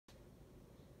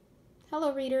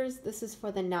Hello readers, this is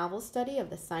for the novel study of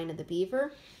The Sign of the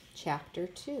Beaver, Chapter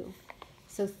 2.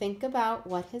 So think about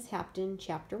what has happened in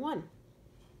Chapter 1.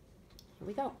 Here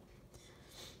we go.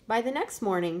 By the next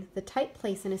morning, the tight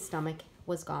place in his stomach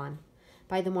was gone.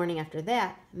 By the morning after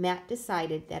that, Matt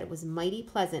decided that it was mighty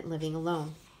pleasant living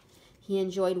alone. He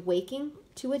enjoyed waking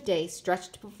to a day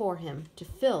stretched before him to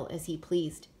fill as he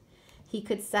pleased. He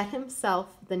could set himself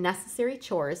the necessary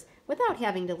chores without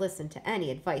having to listen to any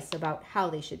advice about how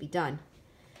they should be done.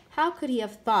 How could he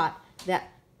have thought that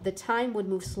the time would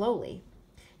move slowly?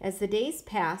 As the days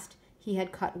passed, he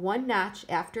had cut one notch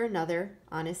after another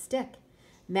on his stick.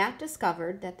 Matt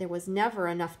discovered that there was never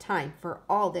enough time for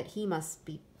all that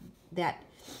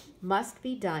must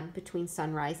be done between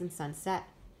sunrise and sunset.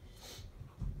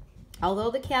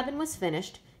 Although the cabin was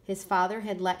finished, his father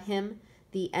had let him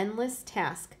the endless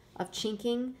task of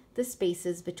chinking the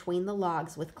spaces between the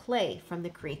logs with clay from the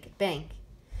creek bank.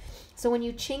 So when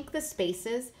you chink the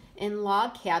spaces in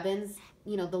log cabins,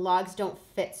 the logs don't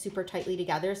fit super tightly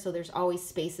together, so there's always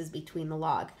spaces between the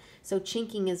log. So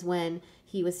chinking is when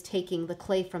he was taking the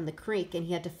clay from the creek and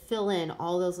he had to fill in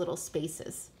all those little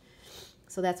spaces.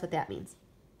 So that's what that means.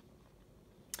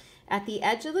 At the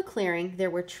edge of the clearing,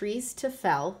 there were trees to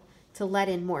fell to let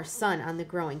in more sun on the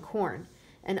growing corn,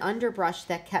 and underbrush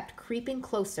that kept creeping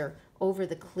closer over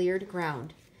the cleared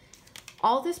ground.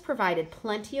 All this provided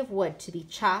plenty of wood to be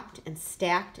chopped and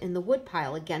stacked in the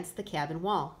woodpile against the cabin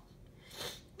wall.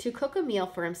 To cook a meal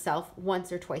for himself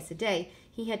once or twice a day,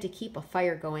 he had to keep a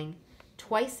fire going.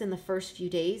 Twice in the first few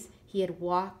days, he had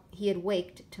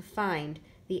waked to find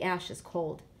the ashes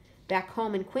cold. Back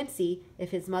home in Quincy, if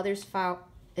his mother's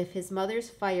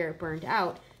fire burned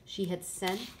out, she had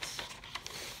sent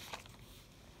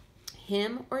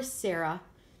him or Sarah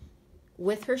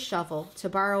with her shovel to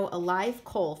borrow a live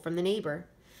coal from the neighbor.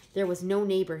 There was no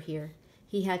neighbor here.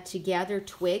 He had to gather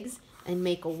twigs and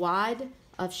make a wad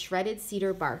of shredded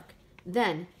cedar bark,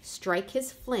 then strike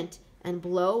his flint and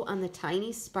blow on the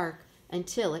tiny spark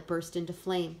until it burst into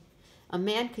flame. A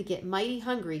man could get mighty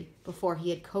hungry before he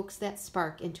had coaxed that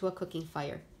spark into a cooking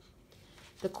fire.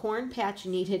 The corn patch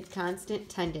needed constant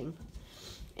tending.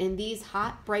 In these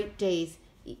hot, bright days,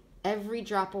 every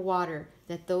drop of water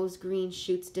that those green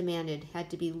shoots demanded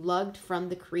had to be lugged from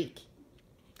the creek,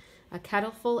 a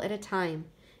kettleful at a time,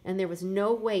 and there was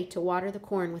no way to water the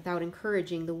corn without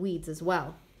encouraging the weeds as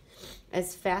well.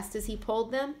 As fast as he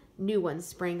pulled them, new ones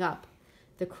sprang up.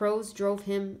 The crows drove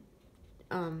him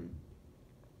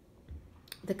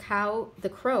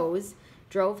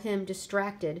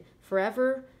distracted,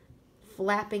 forever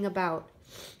flapping about.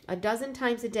 A dozen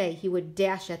times a day he would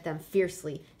dash at them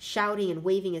fiercely, shouting and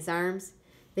waving his arms.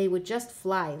 They would just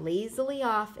fly lazily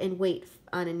off and wait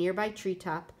on a nearby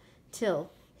treetop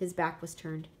till his back was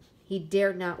turned. He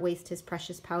dared not waste his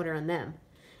precious powder on them.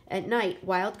 At night,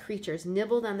 wild creatures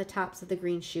nibbled on the tops of the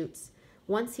green shoots.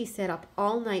 Once he sat up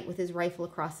all night with his rifle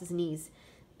across his knees,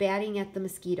 batting at the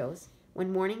mosquitoes.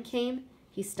 When morning came,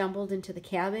 he stumbled into the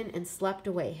cabin and slept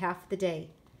away half the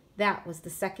day. That was the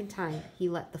second time he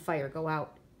let the fire go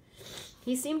out.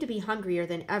 He seemed to be hungrier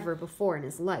than ever before in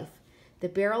his life. The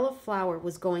barrel of flour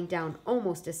was going down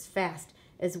almost as fast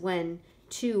as when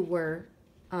two were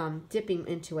dipping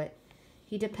into it.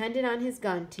 He depended on his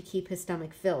gun to keep his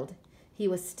stomach filled. He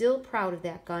was still proud of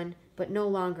that gun, but no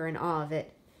longer in awe of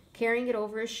it. Carrying it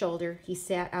over his shoulder, he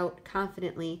set out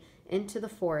confidently into the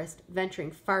forest,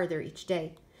 venturing farther each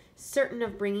day, certain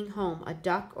of bringing home a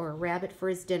duck or a rabbit for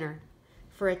his dinner.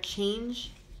 For a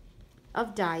change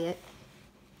of diet,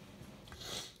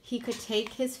 he could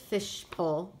take his fish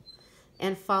pole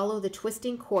and follow the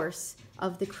twisting course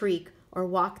of the creek or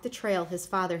walk the trail his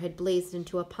father had blazed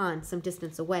into a pond some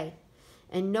distance away.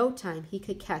 In no time he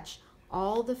could catch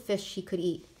all the fish he could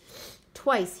eat.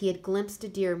 Twice he had glimpsed a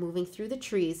deer moving through the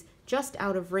trees just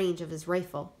out of range of his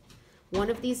rifle. One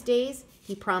of these days,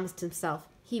 he promised himself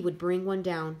he would bring one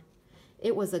down.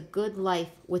 It was a good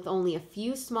life with only a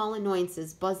few small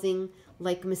annoyances buzzing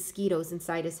like mosquitoes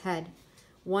inside his head.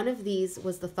 One of these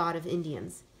was the thought of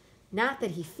Indians. Not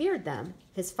that he feared them.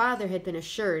 His father had been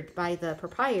assured by the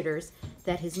proprietors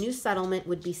that his new settlement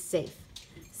would be safe.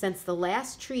 Since the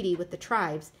last treaty with the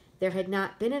tribes, there had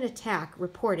not been an attack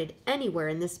reported anywhere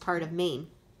in this part of Maine.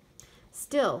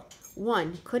 Still,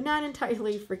 one could not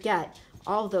entirely forget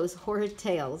all those horrid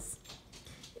tales.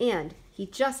 And he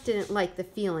just didn't like the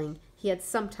feeling he had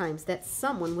sometimes that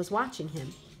someone was watching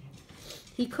him.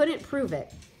 He couldn't prove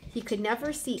it. He could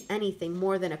never see anything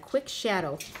more than a quick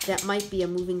shadow that might be a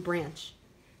moving branch.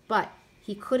 But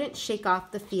he couldn't shake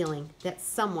off the feeling that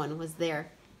someone was there.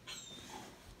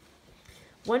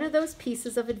 One of those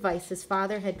pieces of advice his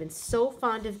father had been so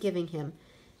fond of giving him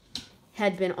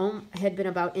had been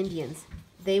about Indians.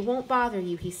 "They won't bother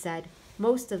you," he said.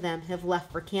 "Most of them have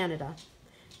left for Canada.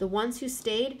 The ones who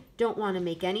stayed don't want to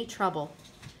make any trouble.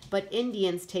 But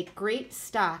Indians take great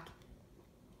stock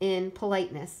in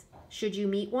politeness. Should you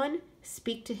meet one,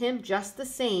 speak to him just the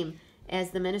same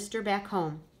as the minister back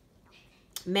home."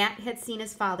 Matt had seen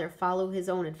his father follow his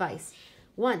own advice.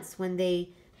 Once, when they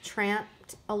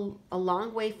tramped a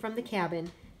long way from the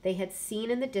cabin, they had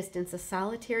seen in the distance a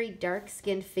solitary,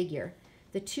 dark-skinned figure.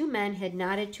 The two men had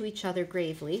nodded to each other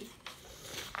gravely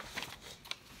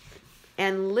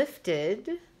and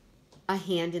lifted a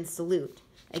hand in salute,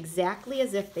 exactly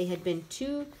as if they had been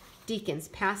two deacons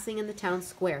passing in the town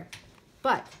square.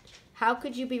 But how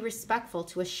could you be respectful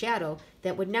to a shadow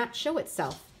that would not show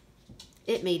itself?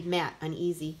 It made Matt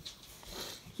uneasy.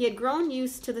 He had grown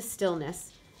used to the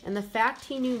stillness, and the fact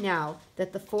he knew now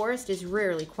that the forest is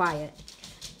rarely quiet.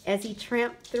 As he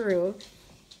tramped through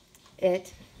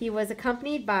it, he was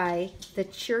accompanied by the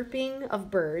chirping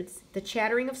of birds, the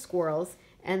chattering of squirrels,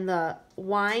 and the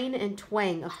whine and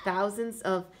twang of thousands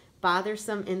of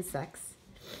bothersome insects.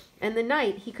 And the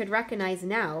night he could recognize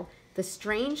now the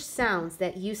strange sounds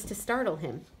that used to startle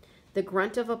him: the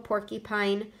grunt of a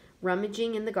porcupine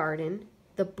rummaging in the garden,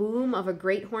 the boom of a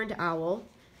great horned owl,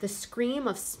 the scream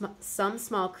of some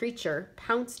small creature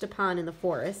pounced upon in the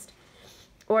forest,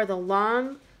 or the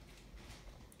long,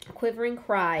 quivering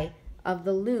cry of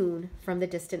the loon from the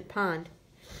distant pond.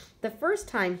 The first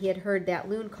time he had heard that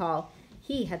loon call,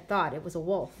 he had thought it was a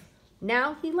wolf.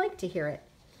 Now he liked to hear it.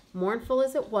 Mournful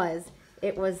as it was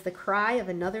the cry of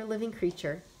another living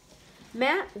creature.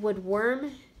 Matt would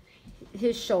worm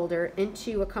his shoulder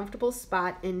into a comfortable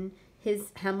spot in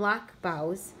his hemlock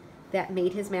boughs that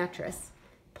made his mattress,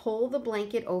 pull the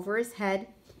blanket over his head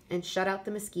and shut out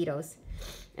the mosquitoes,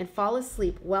 and fall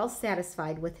asleep well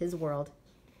satisfied with his world.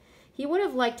 He would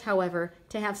have liked, however,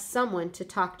 to have someone to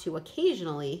talk to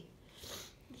occasionally.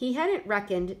 He hadn't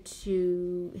reckoned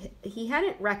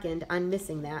on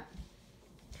missing that.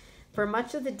 For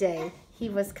much of the day, he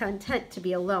was content to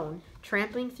be alone,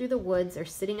 tramping through the woods or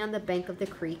sitting on the bank of the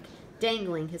creek,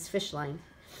 dangling his fish line.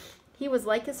 He was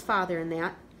like his father in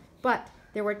that, but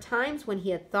there were times when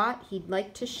he had thought he'd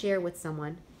like to share with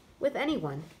someone, with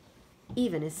anyone,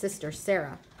 even his sister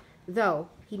Sarah, though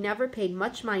he never paid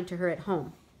much mind to her at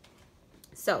home.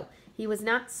 So he was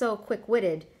not so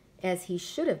quick-witted as he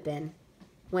should have been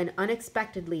when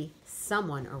unexpectedly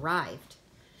someone arrived.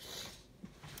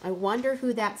 I wonder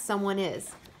who that someone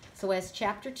is. So as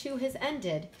chapter 2 has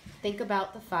ended, think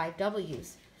about the 5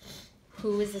 W's.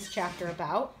 Who is this chapter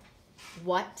about?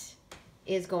 What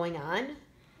is going on?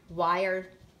 Why are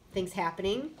things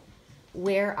happening?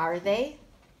 Where are they?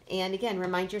 And again,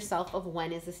 remind yourself of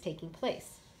when is this taking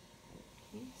place.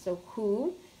 Okay, so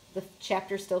who? The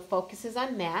chapter still focuses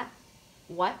on Matt.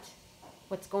 What?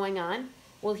 What's going on?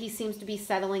 Well, he seems to be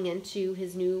settling into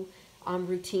his new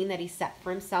routine that he set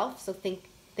for himself. So think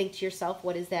to yourself,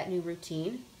 what is that new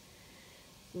routine?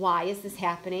 Why is this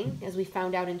happening? As we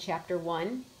found out in chapter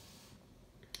 1,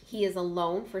 he is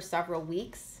alone for several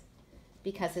weeks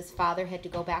because his father had to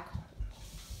go back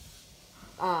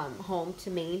home to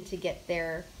Maine to get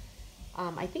their,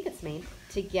 I think it's Maine,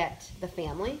 to get the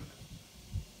family.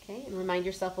 Okay, and remind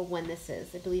yourself of when this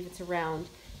is. I believe it's around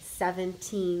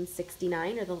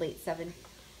 1769 or the late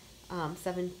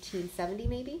 1770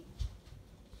 maybe.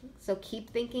 So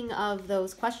keep thinking of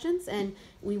those questions, and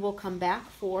we will come back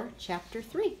for chapter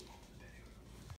 3.